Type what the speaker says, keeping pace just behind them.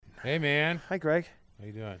Hey, man. Hi, Greg. How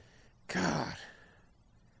you doing? God.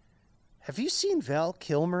 Have you seen Val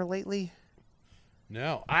Kilmer lately?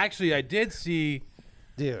 No. Actually, I did see...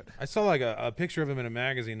 Dude. I saw like a picture of him in a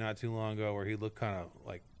magazine not too long ago where he looked kind of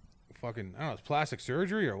like fucking... I don't know, it's plastic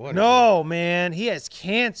surgery or what? No, man. He has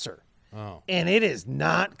cancer. Oh. And it is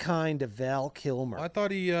not kind to Val Kilmer. Well, I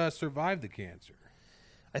thought he survived the cancer.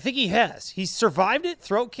 I think he has. He survived it,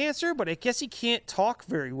 throat cancer, but I guess he can't talk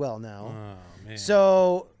very well now. Oh, man.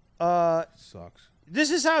 So... Sucks.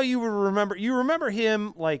 This is how you would remember. You remember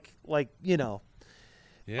him like you know,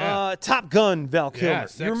 Yeah. Top Gun Val Kilmer. Yeah,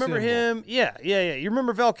 sex you remember symbol. him? Yeah. You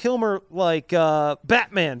remember Val Kilmer like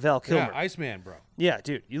Batman Val Kilmer. Yeah, Iceman, bro. Yeah,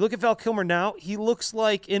 dude. You look at Val Kilmer now. He looks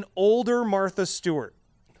like an older Martha Stewart.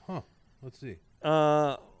 Huh. Let's see.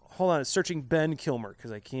 Hold on. It's searching Ben Kilmer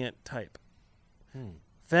because I can't type.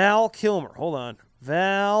 Val Kilmer. Hold on.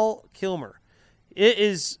 Val Kilmer. It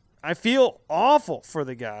is. I feel awful for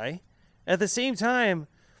the guy. At the same time,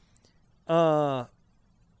 here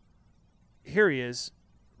he is.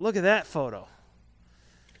 Look at that photo.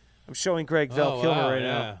 I'm showing Greg Val Kilmer right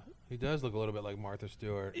now. He does look a little bit like Martha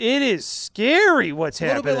Stewart. It is scary what's A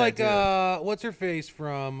little happening. bit like, what's her face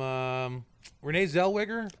from Renee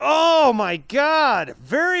Zellweger? Oh, my God.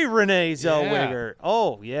 Very Renee Zellweger.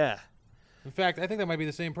 Oh, yeah. In fact, I think that might be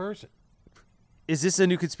the same person. Is this a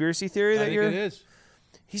new conspiracy theory I that think you're... it is.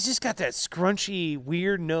 He's just got that scrunchy,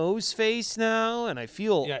 weird nose face now, and I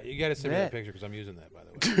feel... Yeah, you got to send me bad. that picture because I'm using that, by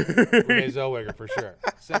the way. Renee Zellweger, for sure.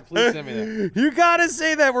 Please send me that. You got to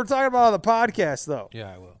say that. We're talking about on the podcast, though.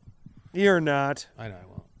 Yeah, I will. You're not. I know I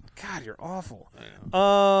will. God, you're awful. I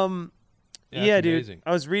know. Yeah, it's dude. amazing.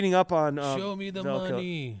 I was reading up on... Show me the Val Kilmer.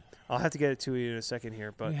 money. I'll have to get it to you in a second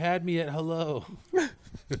here, but... You had me at hello.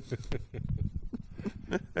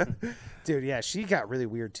 Dude, yeah, she got really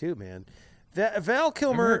weird, too, man. Val Remember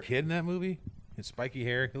Kilmer... her kid in that movie? His spiky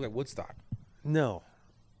hair. He looked like Woodstock. No.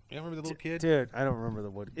 You remember the little kid? Dude, I don't remember the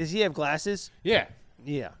wood. Does he have glasses? Yeah.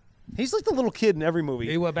 Yeah. He's like the little kid in every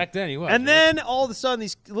movie. Back then he was. And right? then all of a sudden,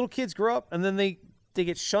 these little kids grow up, and then they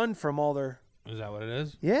get shunned from all their... Is that what it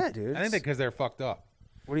is? Yeah, dude. I think because they're fucked up.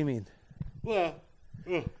 What do you mean? Well,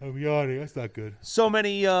 I'm yawning. That's not good. So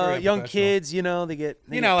many young unprofessional. kids, you know, they get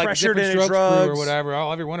You know, like pressured different into strokes drugs crew or whatever.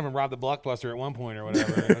 Oh, every one of them robbed the Blockbuster at one point or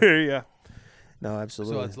whatever. Yeah. No,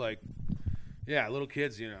 absolutely. So it's like, yeah, little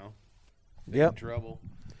kids, you know, Yep. in trouble.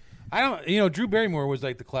 I don't, you know, Drew Barrymore was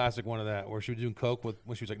like the classic one of that, where she was doing coke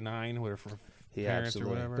when she was like 9 with her Yeah, parents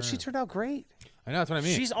absolutely. or whatever. But she turned out great. I know, that's what I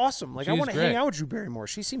mean. She's awesome. Like, I She's want to great. hang out with Drew Barrymore.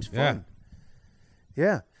 She seems Yeah. fun.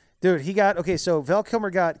 Yeah. Dude, so Val Kilmer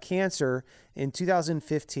got cancer in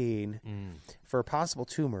 2015 for a possible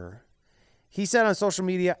tumor. He said on social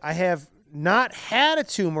media, I have not had a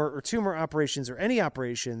tumor or tumor operations or any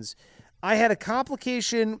operations. I had a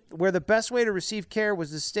complication where the best way to receive care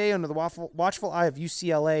was to stay under the watchful eye of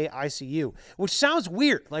UCLA ICU, which sounds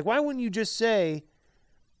weird. Like, why wouldn't you just say,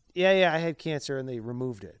 yeah, I had cancer and they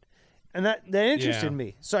removed it? And that interested Yeah.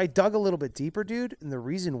 me. So I dug a little bit deeper, dude. And the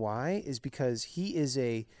reason why is because he is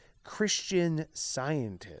a Christian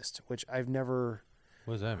Scientist, which I've never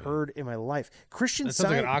What does that mean? heard in my life. Christian That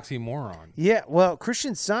sounds like an Scientist. oxymoron. Yeah, well,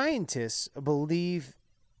 Christian Scientists believe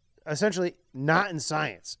essentially not in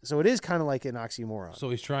science. So it is kind of like an oxymoron.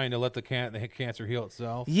 So he's trying to let the cancer heal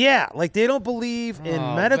itself. Yeah, like they don't believe in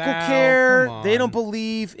Oh, medical Val, care. come They don't on.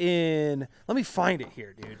 believe in. Let me find it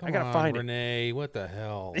here, dude. I gotta Come on, find it. Renee, what the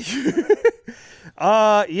hell?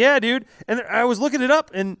 Yeah, dude. And I was looking it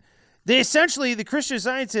up, and they essentially the Christian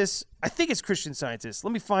Scientists. I think it's Christian Scientists.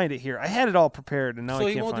 Let me find it here. I had it all prepared, and now So I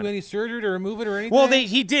he can't won't find do it. any surgery to remove it or anything? Well,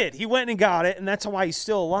 he did. He went and got it, and that's why he's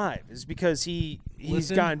still alive. Is because he's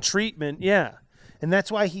Listen. gotten treatment. Yeah, and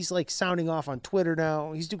that's why he's like sounding off on Twitter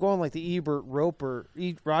now. He's going like the Ebert Roper,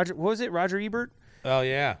 Roger. What was it? Roger Ebert. Oh,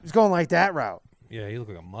 yeah. He's going like that route. Yeah, he looked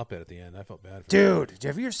like a Muppet at the end. I felt bad for him. Dude,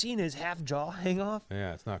 have you ever seen his half jaw hang off?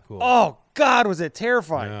 Yeah, it's not cool. Oh God, was it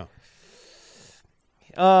terrifying? Yeah.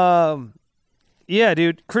 Yeah,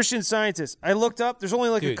 dude. Christian Scientists. I looked up. There's only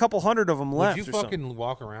like a Dude, couple hundred of them left. Would you or something. fucking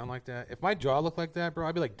walk around like that? If my jaw looked like that, bro,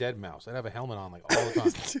 I'd be like Dead Mouse. I'd have a helmet on like all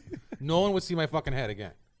the time. No one would see my fucking head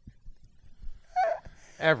again.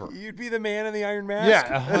 Ever. You'd be the man in the iron mask.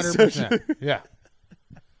 Yeah, 100%. Yeah.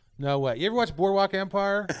 No way. You ever watch Boardwalk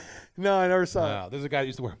Empire? No, I never saw it. No. There's a guy that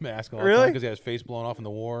used to wear a mask all the Really? time because he had his face blown off in the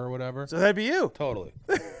war or whatever. So that'd be you. Totally.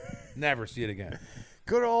 Never see it again.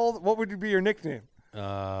 Good old. What would be your nickname?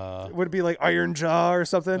 Oh, Would it be like Iron Jaw or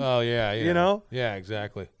something? yeah. You know? Yeah,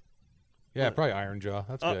 exactly. Yeah, probably Iron Jaw.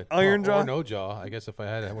 That's good. Iron Jaw? Or no jaw. I guess if I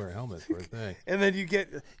had to wear a helmet for a thing. And then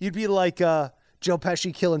you'd be like Joe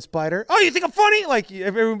Pesci killing Spider. Oh, you think I'm funny? Like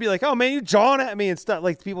everyone would be like, oh man, you jawing at me and stuff.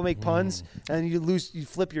 Like people make puns and you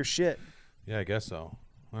flip your shit. Yeah, I guess so.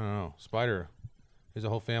 I don't know. Spider, there's a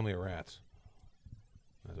whole family of rats.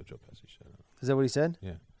 That's what Joe Pesci said. Is that what he said?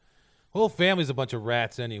 Yeah. Whole family's a bunch of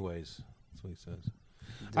rats anyways. That's what he says.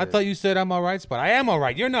 I thought you said I'm all right, Spider. I am all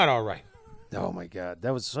right. You're not all right. Oh my God,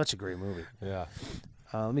 that was such a great movie. Yeah.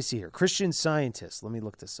 Let me see here. Christian Scientist. Let me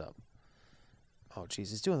look this up. Oh, geez,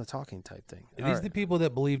 he's doing the talking type thing. Are these the people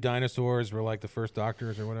that believe dinosaurs were like the first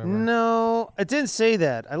doctors or whatever? No, it didn't say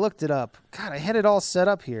that. I looked it up. God, I had it all set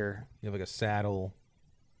up here. You have like a saddle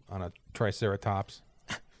on a Triceratops.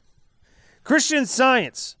 Christian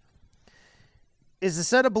Science is a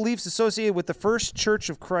set of beliefs associated with the first Church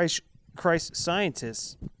of Christ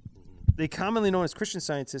scientists. They commonly known as Christian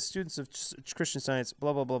Scientists, students of Christian Science,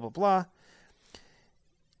 blah, blah, blah, blah, blah.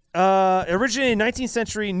 Originated in 19th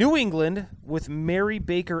century New England with Mary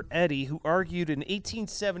Baker Eddy, who argued in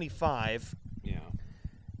 1875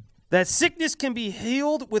 that sickness can be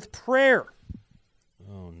healed with prayer.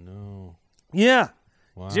 Oh, no. Yeah.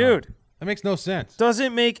 Wow. Dude. That makes no sense.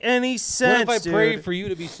 Doesn't make any sense, What if I prayed for you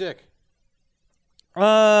to be sick?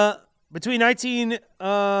 Between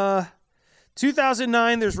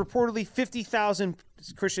 2009, there's reportedly 50,000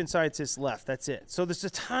 Christian Scientists left. That's it. So there's a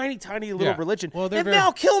tiny, tiny little religion. Well, and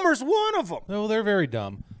Val Kilmer's one of them. No, they're very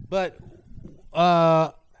dumb. But,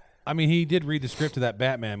 I mean, he did read the script of that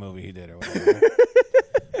Batman movie he did or whatever.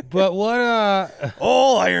 But what,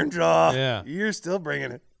 Oh, Iron Jaw. Yeah. You're still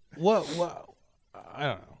bringing it. What, I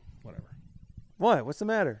don't know. Whatever. What? What's the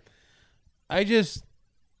matter?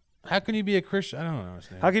 How can you be a Christian? I don't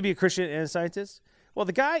understand. How can you be a Christian and a scientist? Well,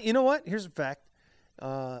 the guy, you know what? Here's a fact.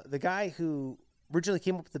 The guy who originally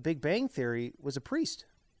came up with the Big Bang Theory was a priest.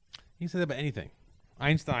 He said that about anything.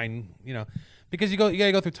 Einstein, because you got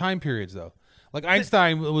to go through time periods though. Like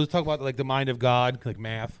Einstein was talking about like the mind of God, like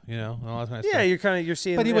math, and all that kind of stuff. Yeah, you're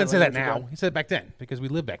seeing. But he wouldn't say that now. He said it back then because we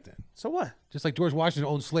lived back then. So what? Just like George Washington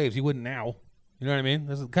owned slaves, he wouldn't now. You know what I mean?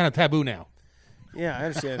 This is kind of taboo now. Yeah, I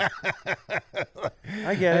understand.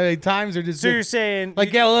 I get it. I mean, times are just So you're saying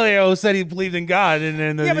like Galileo said he believed in God, and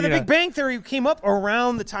then yeah, but the Big Bang Theory came up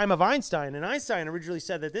around the time of Einstein, and Einstein originally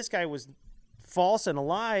said that this guy was false and not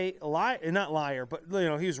liar, but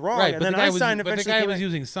he was wrong. Right, and but then Einstein eventually the guy came was in.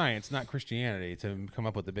 using science, not Christianity, to come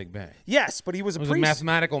up with the Big Bang. Yes, but he was a It was priest. a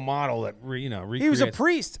mathematical model that recreates. He was a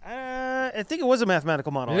priest. I think it was a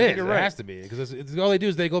mathematical model. It I is. think you're It right. has to be because all they do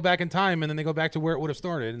is they go back in time and then they go back to where it would have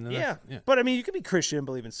started. And then Yeah. yeah. But I mean, you can be Christian and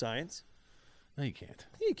believe in science. No, you can't.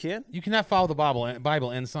 Yeah, you can. You cannot follow the Bible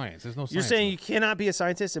and science. There's no science. You're saying in you it. cannot be a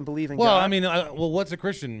scientist and believe in Well, God? I mean, what's a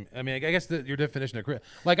Christian? I mean, I guess your definition of Christian.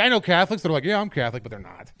 Like, I know Catholics that are like, yeah, I'm Catholic, but they're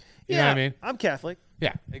not. You know what I mean? I'm Catholic.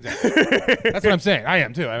 Yeah, exactly. That's what I'm saying. I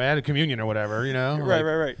am too. I had a communion or whatever,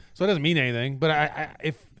 Right. So it doesn't mean anything. But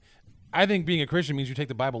I think being a Christian means you take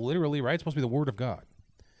the Bible literally, right? It's supposed to be the Word of God.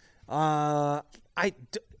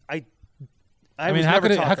 I mean, was how never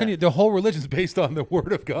can taught that. the whole religion's based on the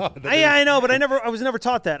Word of God? Yeah, I know, but I was never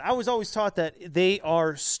taught that. I was always taught that they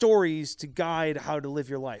are stories to guide how to live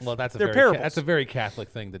your life. Well, that's parables. That's a very Catholic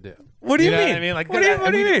thing to do. What do you know mean? What I mean, like,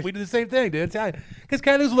 What do you mean? We do the same thing, dude. Because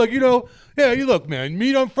Catholics are like, yeah, you look, man,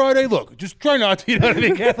 meet on Friday. Look, just try not to. You know what I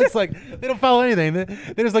mean? Catholics like they don't follow anything.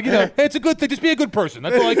 They're just like, hey, it's a good thing. Just be a good person.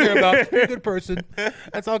 That's all I care about. Just be a good person.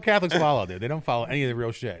 That's all Catholics follow, dude. They don't follow any of the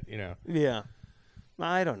real shit. Yeah.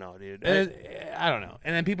 I don't know, dude. I don't know.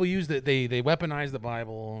 And then people use they weaponize the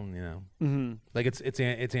Bible, and, like it's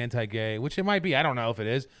anti-gay, which it might be. I don't know if it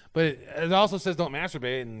is, but it also says don't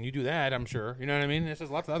masturbate, and you do that. I'm sure. You know what I mean? It says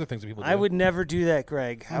lots of other things that people do. I would never do that,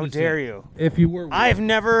 Greg. How dare you? If you were, I've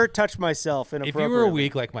never touched myself if inappropriately. you were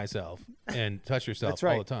weak like myself and touch yourself That's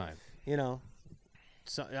right. all the time,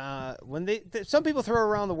 So, when some people throw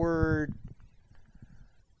around the word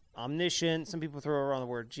omniscient, some people throw around the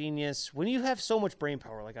word genius. When you have so much brain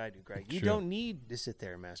power like I do, Greg, you True. don't need to sit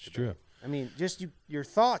there and masturbate. true. I mean, just your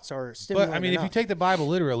thoughts are stimulating. But I mean, if you enough. take the Bible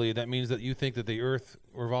literally, that means that you think that the Earth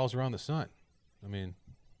revolves around the sun. I mean,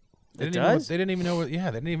 It does? They didn't even know where.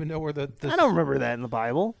 Yeah, they didn't even know where the I don't remember that in the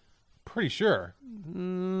Bible. Pretty sure. They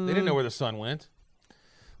didn't know where the sun went.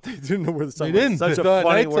 They didn't know where the sun They was. didn't. Such a They thought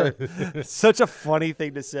funny nighttime. word. Such a funny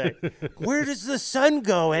thing to say. Where does the sun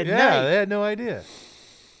go at Yeah, night? they had no idea.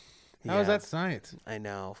 How is Yeah. that science? I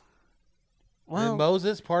know. And Well,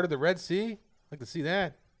 Moses, part of the Red Sea? I'd like to see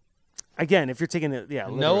that. again, if you're taking it, Noah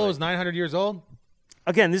literally. was 900 years old.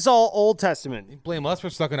 Again, this is all Old Testament. You blame us for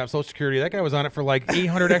sucking up Social Security. That guy was on it for like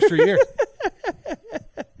 800 extra years.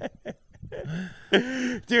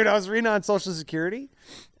 Dude, I was reading on Social Security,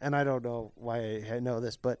 and I don't know why I know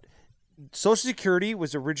this, but Social Security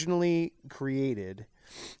was originally created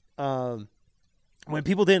when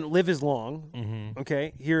people didn't live as long, Mm-hmm.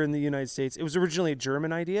 okay, here in the United States, it was originally a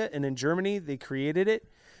German idea, and in Germany they created it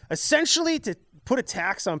essentially to put a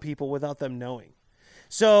tax on people without them knowing.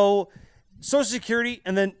 So Social Security,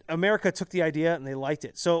 and then America took the idea and they liked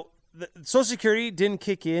it. So the Social Security didn't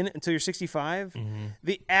kick in until you're 65.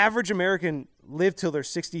 The average American lived till they're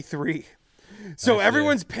 63. So I see.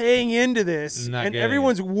 everyone's paying into this, Not and getting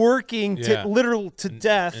everyone's working Yeah. to literal to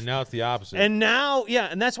death. And now it's the opposite. And now, yeah,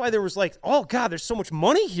 and that's why there was like, oh God, there's so much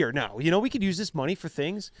money here now. You know, we could use this money for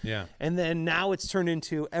things. Yeah. And then now it's turned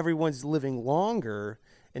into everyone's living longer,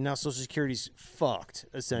 and now Social Security's fucked,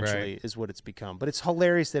 essentially, Right. is what it's become. But it's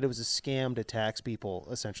hilarious that it was a scam to tax people,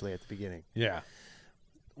 essentially, at the beginning, yeah.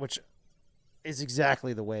 which is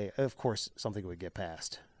exactly the way, of course, something would get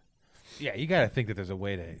passed. Yeah, you got to think that there's a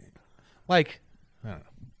way to, like, I don't know,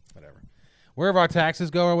 whatever. Wherever our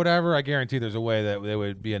taxes go or whatever, I guarantee there's a way that there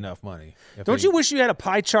would be enough money. Don't you wish you had a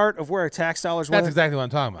pie chart of where our tax dollars went? That's exactly what I'm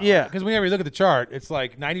talking about. Yeah. Because whenever you look at the chart, it's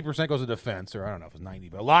like 90% goes to defense, or I don't know if it's 90,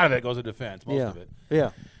 but a lot of it goes to defense, most Yeah. of it.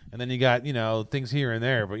 Yeah. And then you got, things here and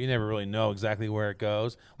there, but you never really know exactly where it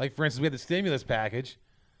goes. Like, for instance, we had the stimulus package,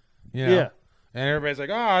 Yeah. and everybody's like,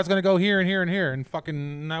 oh, it's going to go here and here and here. And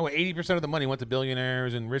fucking now 80% of the money went to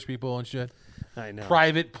billionaires and rich people and shit. I know.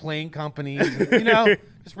 Private plane companies,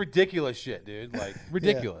 just ridiculous shit, dude. Like,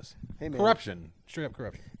 ridiculous. Hey, man. Corruption. Straight up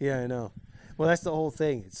corruption. Yeah, I know. Well, that's the whole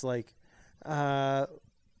thing. It's like the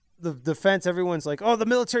defense, everyone's like, oh, the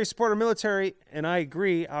military support our military. And I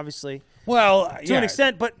agree, obviously, Well, to an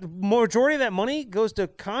extent. But majority of that money goes to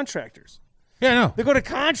contractors. Yeah, no. They go to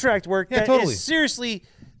contract work Yeah, that totally. is seriously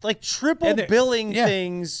like triple And they're- billing yeah.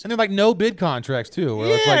 things. And they're like no bid contracts, too, where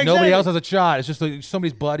it's Yeah, like nobody exactly. else has a shot. It's just like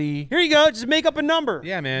somebody's buddy. Here you go. Just make up a number.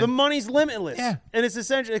 Yeah, man. The money's limitless. Yeah. And it's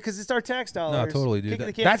essentially because it's our tax No, dollars. totally, dude. Kicking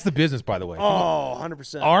the can. That's the business, by the way. Oh,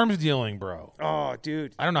 100%. Arms dealing, bro. Oh,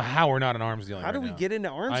 dude. I don't know how we're not in arms dealing. How do right we now. get into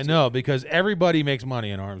arms? I dealing? know, because everybody makes money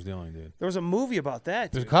in arms dealing, dude. There was a movie about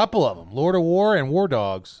that. There's a Dude. couple of them. Lord of War and War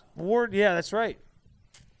Dogs. War. Yeah, that's right.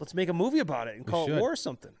 Let's make a movie about it and call should. it War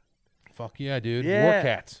something. Fuck yeah, dude. Yeah. War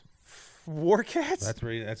Cats. War Cats?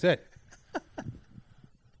 That's it.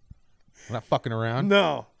 We're not fucking around.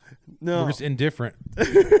 No. We're just indifferent.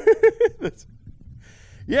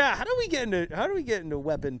 Yeah, how do we get into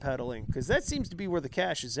weapon peddling? Because that seems to be where the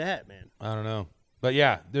cash is at, man. I don't know. But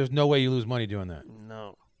yeah, there's no way you lose money doing that.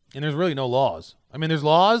 No. And there's really no laws. I mean, there's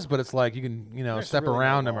laws, but it's like you can, There's step really no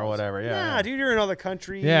around them or laws. whatever. Yeah. Nah, dude, you're in other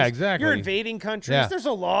countries. Yeah, exactly. You're invading countries. Yeah. There's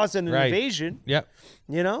no laws in an Right. invasion. Yep.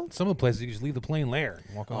 You know? Some of the places you just leave the plane there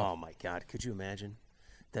and walk Oh off. my God, could you imagine?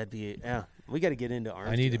 That'd be yeah. We got to get into arms.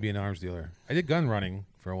 I need to dealing. be an arms dealer. I did gun running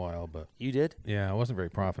for a while, but You did? yeah, it wasn't very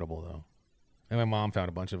profitable though. And my mom found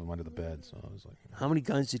a bunch of them under the bed, so I was like, How many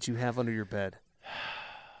guns did you have under your bed?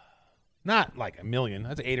 not like a million.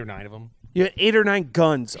 That's 8 or 9 of them. You had 8 or 9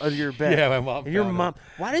 guns under your bed. Yeah, my mom And your found mom.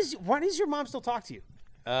 Why does your mom still talk to you?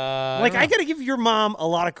 Like I got to give your mom a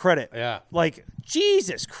lot of credit. Yeah. Like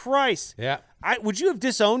Jesus Christ. Yeah, Would you have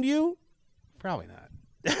disowned you? probably not.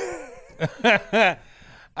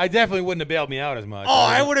 I definitely wouldn't have bailed me out as much. Oh,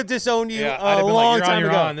 I would have disowned you Yeah, I'd have a been long like, time you're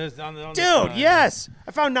ago. on this, on this Dude, one. yes.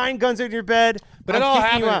 I found 9 guns under your bed. But I'm it all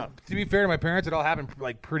kicking you happened. out. To be fair to my parents, it all happened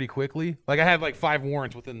like pretty quickly. Like I had like 5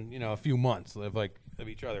 warrants within a few months of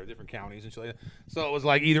each other, different counties and shit like that. So it was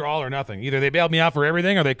like either all or nothing. Either they bailed me out for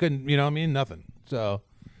everything, or they couldn't. You know what I mean? Nothing. So,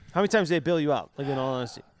 How many times did they bail you out? Like in all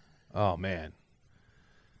honesty, oh man,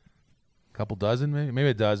 a couple dozen, maybe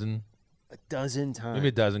a dozen. a dozen times. Maybe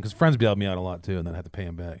a dozen, because friends bailed me out a lot too, and then I had to pay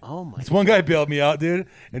him back. Oh my! This one guy bailed me out, dude,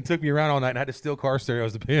 and took me around all night, and I had to steal car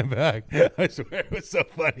stereos to pay him back. I swear, it was so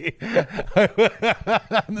funny.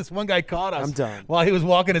 And this one guy caught us I'm done. while he was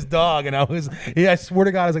walking his dog, and I swear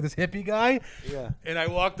to God, I was like this hippie guy. Yeah. And I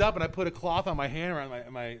walked up, and I put a cloth on my hand around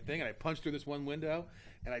my thing, and I punched through this one window,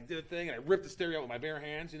 and I did a thing, and I ripped the stereo out with my bare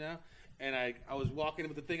hands, And I was walking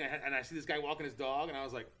with the thing, and I see this guy walking his dog, and I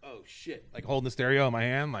was like, oh, shit. Like, holding the stereo in my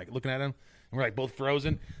hand, like, looking at him. And we're, like, both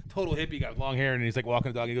frozen. Total hippie guy with long hair, and he's, like,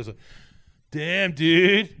 walking the dog. And he goes, damn,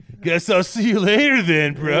 dude. Guess I'll see you later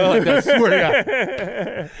then, bro. Like, I swear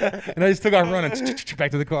to God. And I just took off running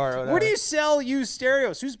back to the car. or whatever. Where do you sell used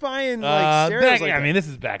stereos? Who's buying like stereos like that? I mean, this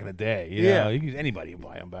is back in the day. Yeah. Anybody would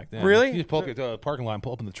buy them back then. Really? You just pull it to a parking lot and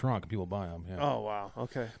pull up in the trunk, and people buy them. Yeah. Oh wow.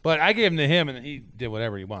 Okay. But I gave them to him, and then he did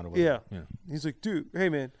whatever he wanted with Yeah. them. He's like, dude, hey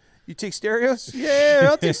man, you take stereos? Yeah,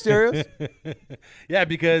 I'll take stereos. Yeah,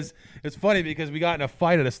 because it's funny because we got in a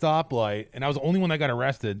fight at a stoplight, and I was the only one that got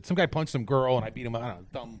arrested. Some guy punched some girl, and I beat him up. I don't know,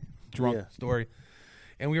 dumb, drunk Yeah. story.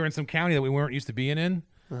 And we were in some county that we weren't used to being in.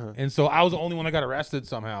 And so I was the only one that got arrested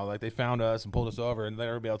somehow. Like, they found us and pulled us over and let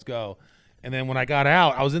everybody else go. And then when I got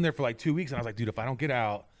out, I was in there for like 2 weeks, and I was like, dude, if I don't get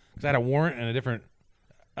out, because I had a warrant and a different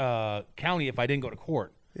county if I didn't go to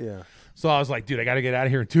court. Yeah. So I was like, dude, I got to get out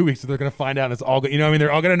of here in 2 weeks. So they're going to find out and it's all good. You know what I mean?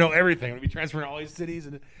 They're all going to know everything. I'm going to be transferring to all these cities.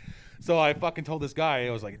 And so I fucking told this guy,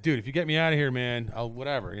 I was like, dude, if you get me out of here, man, I'll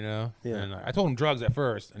whatever, you know? Yeah. And I told him drugs at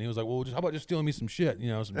first. And he was like, well, how about just stealing me some shit, you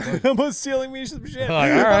know? Some drugs. How about stealing me some shit? Like,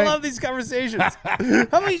 all I right. love these conversations. How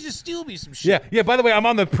about you just steal me some shit? Yeah, yeah. By the way, I'm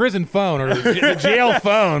on the prison phone or the jail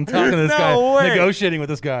phone talking to this No guy, way. negotiating with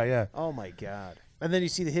this guy. Yeah. Oh my God. And then you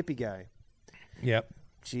see the hippie guy. Yep.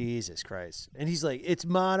 Jesus Christ. And he's like, it's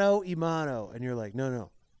mono y mono. And you're like,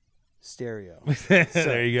 no. Stereo.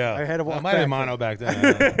 There you go. I had to walk It might have been back. mono back then. I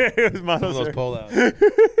don't know. It was mono Some of those stereo.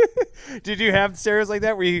 pullouts. Did you have stereos like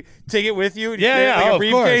that where you take it with you? And Yeah, you yeah. like Oh, a of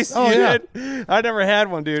briefcase? course. Oh, You yeah. did? I never had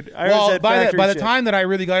one, dude. I always Well, had by factory the shit. time that I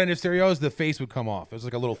really got into stereos, the face would come off. It was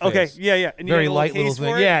like a little face. Okay, yeah. And you Very had a light little case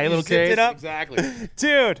thing. for it? Yeah, a You little zipped case. it up? Exactly.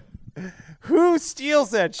 Dude, who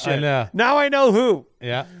steals that shit? I know. Now I know who.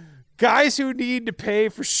 Yeah. Guys who need to pay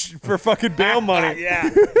for fucking bail money. Yeah.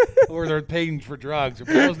 Or they're paying for drugs.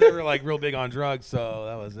 I was never like real big on drugs, so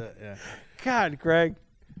that was it. Yeah. God, Greg.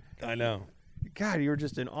 I know. God, you were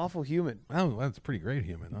just an awful human. Oh, that's a pretty great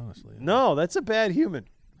human, honestly. No, that's a bad human.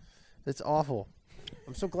 That's awful.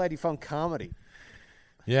 I'm so glad you found comedy.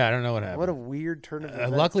 Yeah, I don't know what happened. What a weird turn of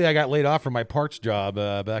events. Luckily, I got laid off from my parts job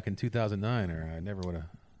back in 2009, or I never would have.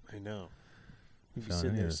 I know. You'd be Found sitting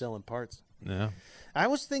any of there this. selling parts. Yeah. I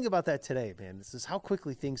was thinking about that today, man. This is how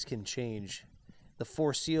quickly things can change. The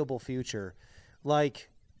foreseeable future. Like,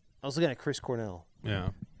 I was looking at Chris Cornell. Yeah.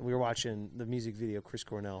 And we were watching the music video Chris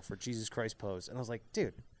Cornell for Jesus Christ Pose. And I was like,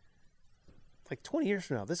 dude, like 20 years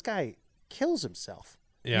from now, this guy kills himself.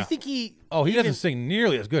 Yeah. You think he... Oh, he even- doesn't sing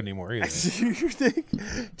nearly as good anymore either.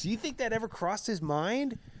 Do you think that ever crossed his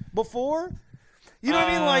mind before? You know what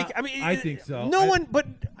I mean? Like, I mean, I think so. No one, but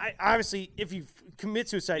obviously, if you commit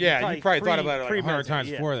suicide, Yeah, you probably thought about it like 100 premeditated, times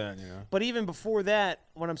yeah. before that, you know. But even before that,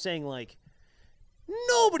 what I'm saying, like,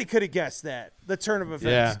 nobody could have guessed that the turn of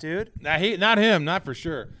events, dude. Not him, not for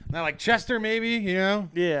sure. Not like Chester, maybe, you know?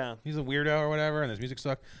 Yeah. He's a weirdo or whatever, and his music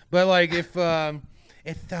sucked. But like if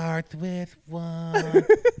it starts with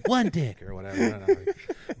one dick or whatever. I don't know.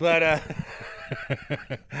 But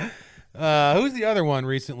who's the other one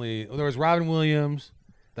recently? There was Robin Williams.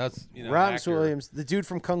 That's Robin actor. Williams, the dude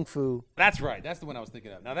from Kung Fu. That's right. That's the one I was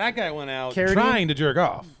thinking of. Now that guy went out Carradine? trying to jerk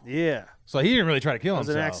off, Yeah. so he didn't really try to kill was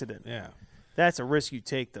an himself. accident. Yeah, That's a risk you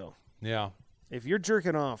take, though. yeah. If you're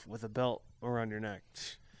jerking off with a belt around your neck.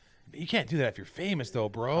 You can't do that if you're famous, though,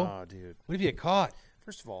 bro. Oh, dude. What if you get caught?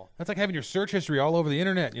 First of all, That's like having your search history all over the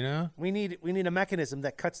internet. You know? we need a mechanism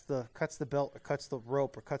that cuts the belt or cuts the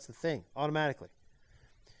rope or cuts the thing automatically.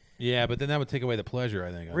 Yeah, but then that would take away the pleasure,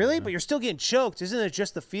 I think. Really? But you're still getting choked. Isn't it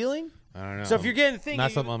just the feeling? I don't know. So if you're getting the thing,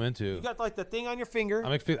 not you, something I'm into. you got like the thing on your finger.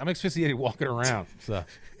 I'm asphyxiated walking around. So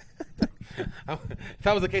if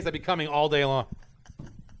that was the case, I'd be coming all day long.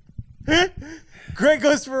 Greg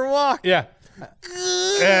goes for a walk. Yeah.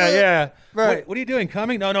 Yeah. Right. What are you doing?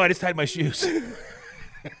 Coming? No, I just tied my shoes.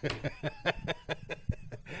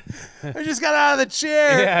 I just got out of the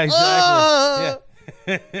chair. Yeah, Oh!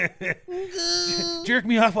 exactly. Jerk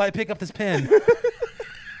me off while I pick up this pen.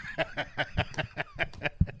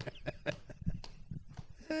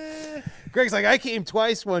 Greg's like, I came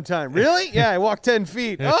twice one time. Really? Yeah, I walked 10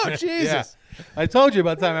 feet. Oh, Jesus. Yeah. I told you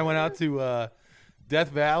about the time I went out to Death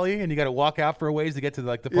Valley, and you got to walk out for a ways to get to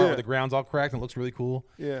like the part Yeah. where the ground's all cracked and it looks really cool.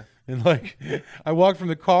 Yeah. And like, I walked from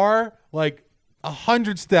the car like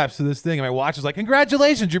 100 steps to this thing, and my watch was like,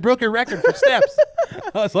 "Congratulations, you broke your record for steps."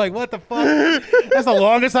 I was like, "What the fuck?" That's the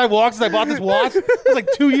longest I walked since I bought this watch. It was like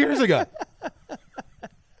 2 years ago.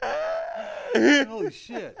 Holy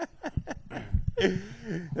shit! Yeah,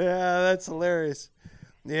 that's hilarious.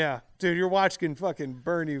 Yeah. Dude, your watch can fucking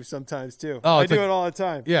burn you sometimes, too. Oh, I it's do like- it all the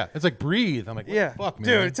time. Yeah, it's like breathe. I'm like, what Yeah. the fuck, man?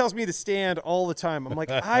 Dude, it tells me to stand all the time. I'm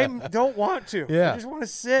like, I don't want to. Yeah. I just want to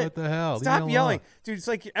sit. What the hell? Leave Stop me yelling. alone. Dude, it's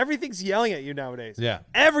like everything's yelling at you nowadays. Yeah.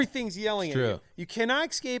 Everything's yelling It's at you. true. You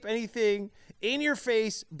cannot escape anything in your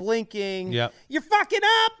face, blinking. Yep. You're fucking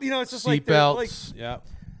up. You know, it's just like, they're like Seatbelts. Yeah.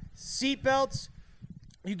 seatbelts.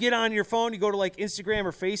 You get on your phone, you go to like Instagram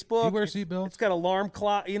or Facebook. Do you wear seatbelts? It's got alarm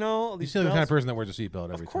clock, you know. You These seem the kind of belts. person that wears a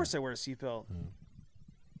seatbelt every Of course time. I wear a seatbelt.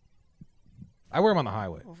 I wear them on the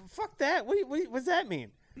highway. Well, fuck that. What does that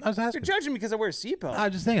mean? I was You're asking. judging me because I wear a seatbelt.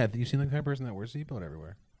 I'm just saying, you seem like the kind of person that wears a seatbelt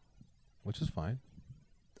everywhere, which is fine.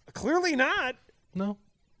 Clearly not. No,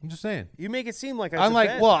 I'm just saying. You make it seem like I'm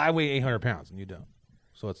like, well, I weigh 800 pounds and you don't.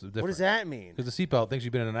 So it's different. what does that mean? Because the seatbelt thinks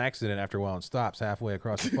you've been in an accident after a while and stops halfway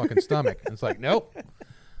across the fucking stomach. And it's like, nope.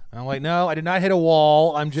 I'm like, no, I did not hit a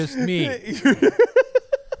wall. I'm just me. You're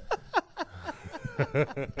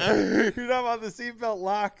talking about the seatbelt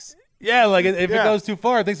locks Yeah, like if it Yeah. goes too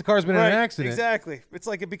far, it thinks the car's been in an accident. Exactly. It's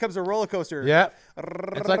like it becomes a roller coaster. Yeah.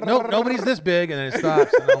 It's like, nope, nobody's this big, and then it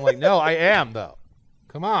stops. And I'm like, no, I am, though.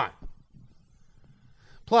 Come on.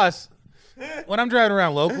 Plus, when I'm driving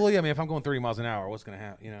around locally, I mean, if I'm going 30 miles an hour, what's going to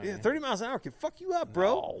happen? You know what I Yeah, mean? 30 miles an hour can fuck you up,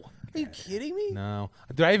 bro. No. Are you kidding me? No.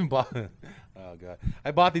 Dude, I even bought, oh, God.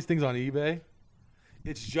 I bought these things on eBay.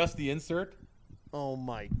 It's just the insert. Oh,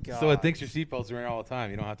 my God. So it thinks your seatbelt's wearing all the time.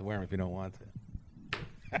 You don't have to wear them if you don't want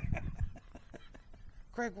to.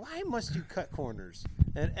 Greg, why must you cut corners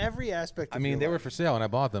in every aspect of I mean, your they were life? for sale, and I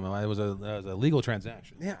bought them. And it was a legal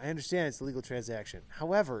transaction. Yeah, I understand it's a legal transaction.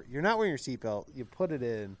 However, you're not wearing your seatbelt. You put it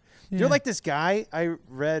in. Yeah. You're like this guy. I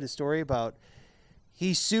read a story about.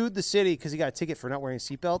 He sued the city because he got a ticket for not wearing a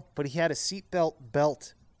seatbelt, but he had a seatbelt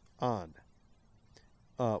belt on.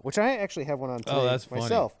 Which I actually have one on today that's funny.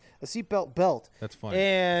 myself. A seatbelt belt. That's funny.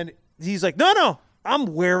 And he's like, no, I'm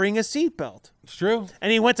wearing a seatbelt. It's true.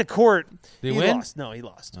 And he went to court. Did he he win? lost. No, he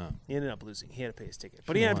lost. Oh. He ended up losing. He had to pay his ticket.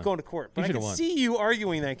 But he Should've ended up won. going to court. He But I should've can won. see you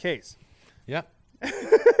arguing that case. Yep.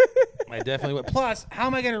 I definitely would. Plus, how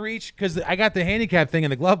am I going to reach? Because I got the handicap thing in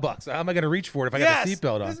the glove box. So how am I going to reach for it if I got the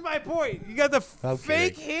seatbelt on? This is my point. You got the I'm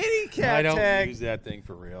fake kidding. handicap I don't tag. use that thing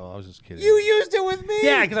for real. I was just kidding. You used it with me.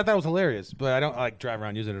 Yeah, because I thought it was hilarious. But I don't like drive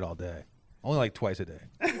around using it all day. Only like twice a day.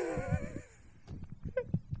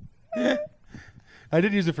 I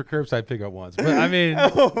did use it for curbside pickup once. But I mean,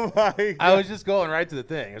 Oh my God. I was just going right to the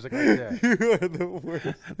thing. I was like, right there. You are the worst.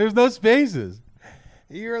 There's no spaces.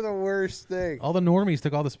 You're the worst thing. All the normies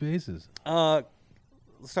took all the spaces.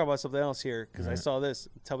 Let's talk about something else here because I All right. saw this.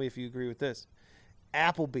 Tell me if you agree with this.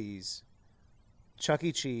 Applebee's, Chuck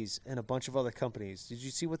E. Cheese, and a bunch of other companies. Did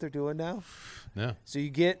you see what they're doing now? No. So you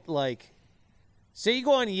get like, say you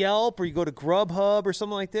go on Yelp or you go to Grubhub or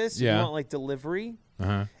something like this. Yeah. You want like delivery,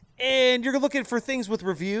 Uh-huh. and you're looking for things with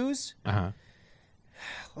reviews. Uh-huh.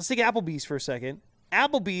 Let's take Applebee's for a second.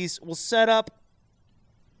 Applebee's will set up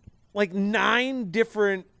like 9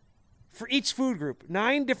 different, for each food group,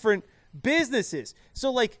 9 different businesses. So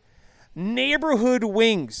like Neighborhood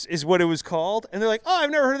Wings is what it was called. And they're like, oh, I've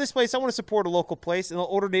never heard of this place. I want to support a local place. And they'll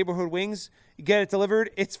order Neighborhood Wings. You get it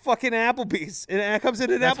delivered. It's fucking Applebee's. And it comes in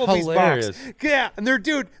an That's Applebee's hilarious. box. Yeah. And they're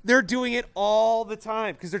doing it all the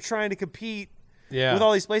time because they're trying to compete Yeah. with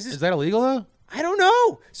all these places. Is that illegal though? I don't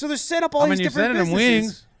know. So they're set up all I mean, these you're different sending them businesses.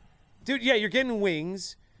 wings. Dude, yeah, you're getting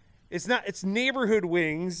wings. It's Neighborhood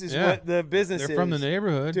Wings is Yeah. what the business is. They're from the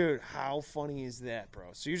neighborhood. Dude, how funny is that,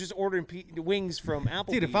 bro? So you're just ordering wings from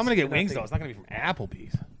Applebee's. Dude, if I'm gonna get and wings nothing- though, it's not gonna be from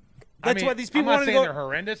Applebee's. That's why these people I'm not wanna saying go- they're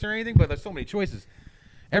horrendous or anything, but there's so many choices.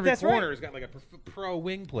 Every that's right. corner has got like a pro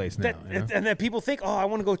wing place now. you know? And then people think, oh, I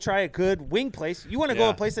want to go try a good wing place. You want to go to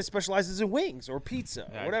Yeah. a place that specializes in wings or pizza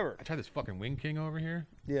Yeah, or whatever. I tried this fucking Wing King over here.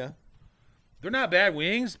 Yeah. They're not bad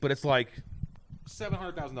wings, but it's like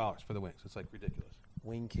 $700,000 for the wings. It's like ridiculous.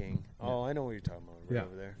 Wing King. Oh, I know what you're talking about. Right Yeah.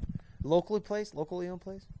 over there. Locally owned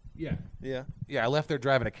place? Yeah. Yeah. Yeah, I left there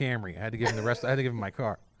driving a Camry. I had to give him the rest. I had to give him my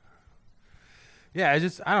car. Yeah,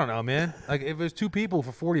 I don't know, man. Like if it was 2 people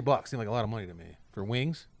for $40, seemed like a lot of money to me for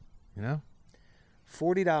wings. You know?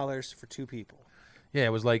 $40 for 2 people. Yeah, it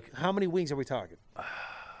was like How many wings are we talking?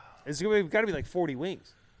 It's got to be like 40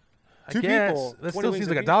 wings. I 2 guess, people, That 20 still wings seems a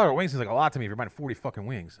like a piece? dollar a wing seems like a lot to me if you're buying 40 fucking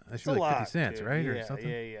wings. That It's should a be like lot, 50 cents, dude. right, Yeah, or something.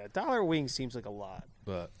 yeah. $1 wings seems like a lot,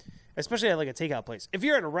 But especially at like a takeout place. If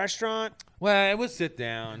you're at a restaurant, well, it was sit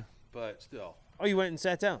down, but still. oh, you went and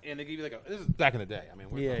sat down. And they give you like this is back in the day. I mean,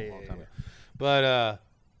 we're Yeah, talking a yeah, long time yeah. ago. But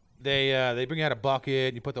they bring out a bucket.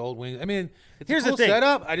 And you put the old wings. I mean, it's Here's a the cool thing.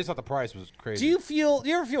 setup. I just thought the price was crazy. Do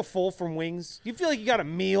you ever feel full from wings? Do you feel like you got a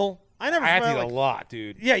meal? I never I had to felt eat like, a lot,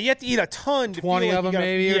 dude. Yeah, you have to eat a ton. To 20 feel like of you them got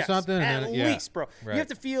maybe or yes, something, and At then- yeah. least, bro. Right. You have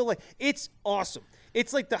to feel like it's awesome.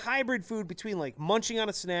 It's like the hybrid food between like munching on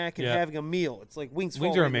a snack and Yeah. having a meal. It's like wings.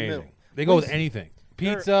 Wings fall are in the amazing. middle. They go with Wings- anything.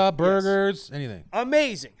 they're- Pizza, yes. burgers, anything.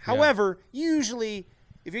 Amazing. However, usually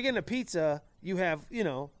if you're getting a pizza, you have,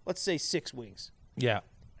 let's say 6 wings. Yeah.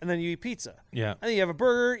 And then you eat pizza. Yeah. And then you have a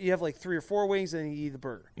burger, you have like 3 or 4 wings, and then you eat the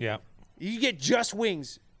burger. Yeah. You get just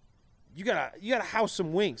wings. You gotta house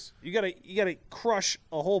some wings. You gotta crush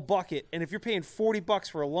a whole bucket. And if you're paying $40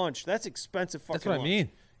 for a lunch, that's expensive fucking That's what I lunch.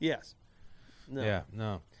 mean. Yes. No. Yeah.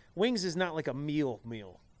 No. Wings is not like a meal.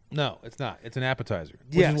 No, it's not. It's an appetizer.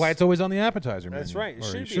 Which Yes. is why it's always on the appetizer menu. That's right. It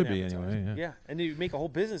Or should be, anyway. anyway. Yeah. And you make a whole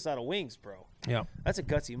business out of wings, bro. Yeah. That's a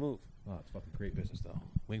gutsy move. Oh, it's fucking great business though.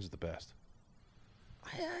 Wings is the best.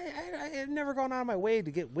 I have never gone out of my way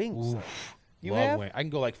to get wings. You Love have? wings. I can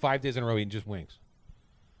go like 5 days in a row eating just wings.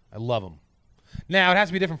 I love them. Now it has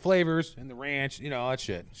to be different flavors and the ranch, all that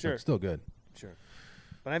shit. Sure. But it's still good. Sure.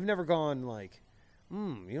 But I've never gone like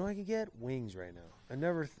You know what I could get? Wings right now. I've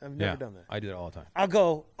never Yeah, done that. I do that all the time. I'll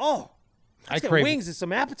go, let's get crave- wings and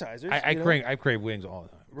some appetizers. I you know? crave wings all the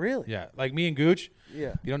time. Really? Yeah, like me and Gooch.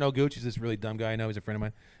 Yeah. You don't know Gooch? He's this really dumb guy I know. He's a friend of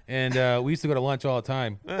mine. And we used to go to lunch all the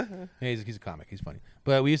time. Hey, he's a comic. He's funny.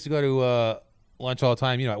 But we used to go to lunch all the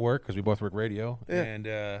time, at work, because we both work radio. Yeah.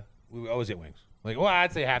 And we would always get wings. Like, well,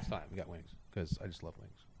 I'd say half the time we got wings, because I just love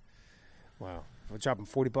wings. Wow. We're dropping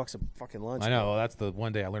 $40 a fucking lunch. I know. Well, that's the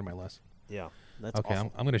one day I learned my lesson. Yeah. That's Okay,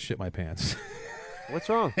 awesome. I'm going to shit my pants. What's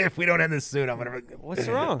wrong? If we don't end this soon, I'm going to... What's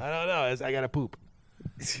wrong? I don't know. I got to poop.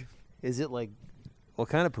 Is it like, what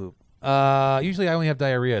kind of poop? Usually I only have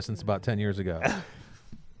diarrhea since about 10 years ago.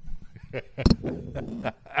 Dude,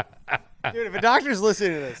 if a doctor's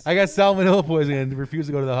listening to this. I got salmonella poisoning and refused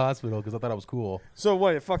to go to the hospital because I thought it was cool. So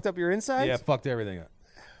what, it fucked up your insides? Yeah, fucked everything up.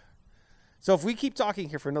 So if we keep talking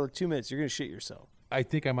here for another 2 minutes, you're going to shit yourself. I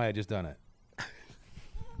think I might have just done it.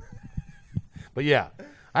 But yeah,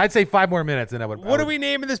 I'd say 5 more minutes and I would. What are we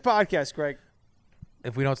naming this podcast, Greg?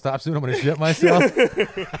 If we don't stop soon, I'm going to shit myself.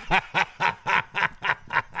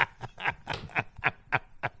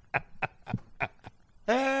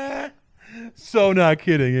 So not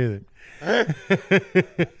kidding either.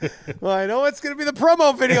 Well, I know it's going to be the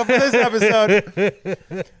promo video for this episode.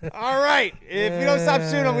 All right. If you don't stop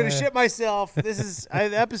soon, I'm going to shit myself. This is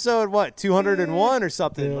episode, 201 or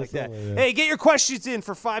something like that. something like that. Hey, get your questions in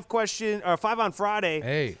for 5 on Friday.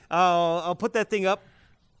 Hey. I'll put that thing up.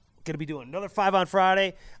 Going to be doing another 5 on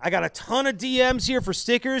Friday. I got a ton of DMs here for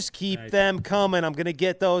stickers. Keep them coming. I'm going to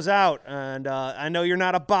get those out. And I know you're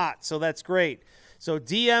not a bot, so that's great. So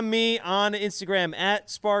DM me on Instagram at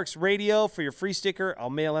Sparks Radio for your free sticker.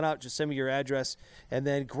 I'll mail it out. Just send me your address. And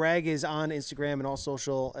then Greg is on Instagram and all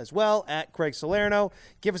social as well at Greg Salerno.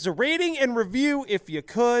 Give us a rating and review if you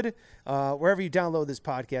could. Wherever you download this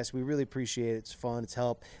podcast, we really appreciate it. It's fun. It's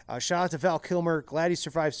help. Shout out to Val Kilmer. Glad you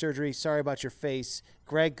survived surgery. Sorry about your face.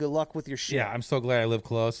 Greg, good luck with your shit. Yeah, I'm so glad I live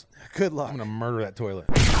close. Good luck. I'm going to murder that toilet.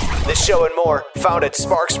 This show and more found at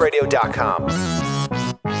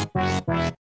sparksradio.com.